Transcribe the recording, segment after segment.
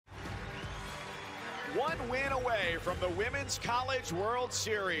one win away from the Women's College World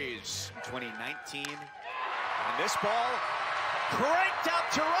Series 2019. And this ball cranked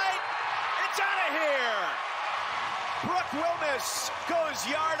out to right. It's out of here. Brooke Wilmes goes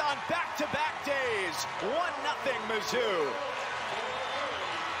yard on back-to-back days. 1-0 Mizzou.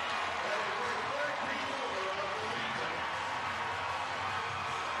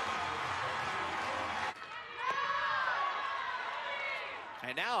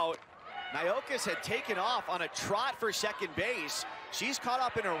 And now, Naokis had taken off on a trot for second base. She's caught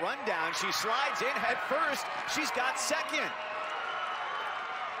up in a rundown. She slides in head first. She's got second.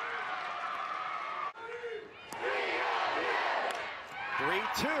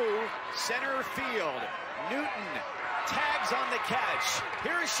 Three-two, center field. Newton tags on the catch.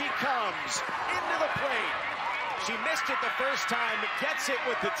 Here she comes into the plate. She missed it the first time, gets it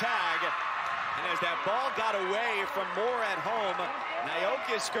with the tag. And as that ball got away from Moore at home,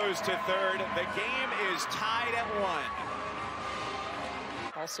 Naokis goes to third. The game is tied at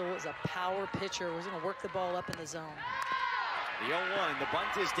 1. Also was a power pitcher. Was going to work the ball up in the zone. The 0-1. The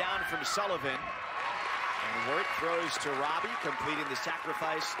bunt is down from Sullivan. And Wirt throws to Robbie, completing the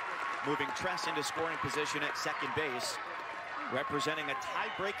sacrifice, moving Tress into scoring position at second base, representing a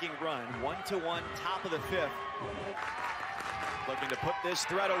tie-breaking run, 1-1, top of the 5th. Looking to put this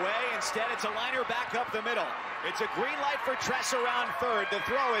threat away. Instead, it's a liner back up the middle. It's a green light for Tress around third. The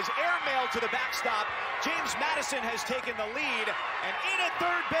throw is airmailed to the backstop. James Madison has taken the lead. And in at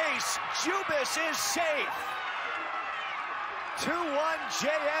third base, Jubis is safe. 2-1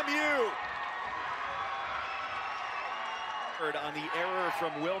 JMU. On the error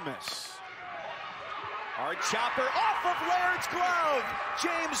from Wilmes. Hard chopper off of Laird's glove.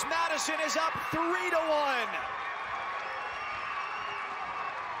 James Madison is up 3-1.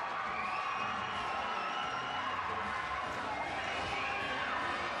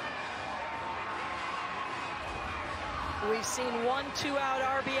 We've seen one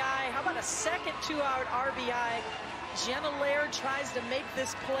 2-out RBI. How about a second 2-out RBI? Jenna Laird tries to make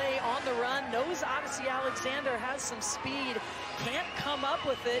this play on the run. Knows Odyssey Alexander has some speed. Can't come up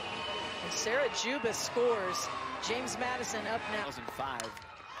with it. And Sarah Jubis scores. James Madison up now. 2005,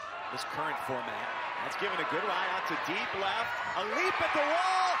 this current format. That's given a good ride out to deep left. A leap at the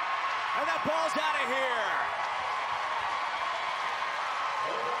wall. And that ball's out of here.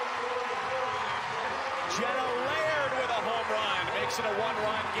 Jenna Laird with a home run. Makes it a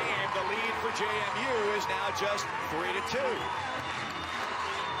one-run game. The lead for JMU is now just 3-2.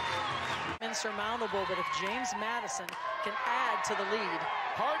 Insurmountable, but if James Madison can add to the lead.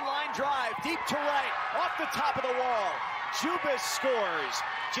 Hard line drive, deep to right, off the top of the wall. Jubis scores.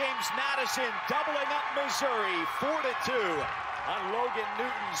 James Madison doubling up Missouri, 4-2 on Logan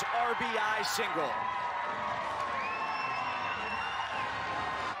Newton's RBI single.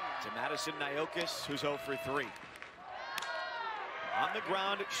 To Madison Naokis, who's 0 for 3. On the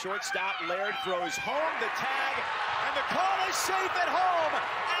ground, shortstop Laird throws home the tag, and the call is safe at home.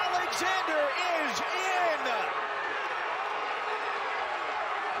 Alexander is in.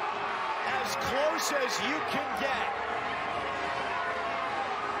 As close as you can get.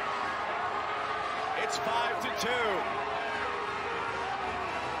 It's 5-2.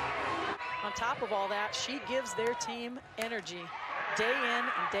 On top of all that, she gives their team energy day in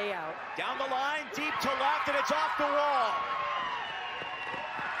and day out. Down the line, deep to left, and it's off the wall.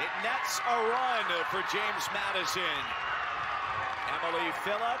 It nets a run for James Madison. Emily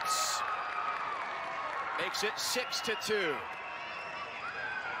Phillips makes it 6-2.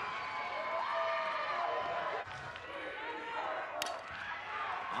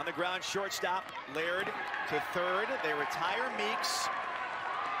 On the ground, shortstop Laird to third. They retire Meeks.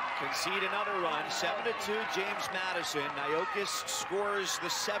 Concede another run. 7-2 James Madison. Naokis scores the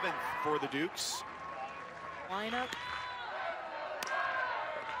 7th for the Dukes. Lineup.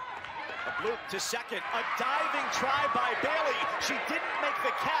 A bloop to second. A diving try by Bailey. She didn't make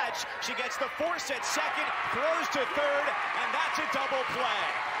the catch. She gets the force at second, throws to third, and that's a double play.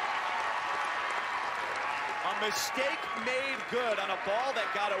 A mistake made good on a ball that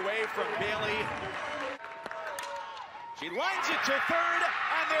got away from Bailey. She lines it to third,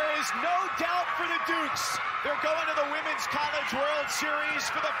 and there is no doubt for the Dukes. They're going to the Women's College World Series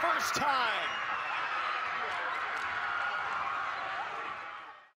for the first time.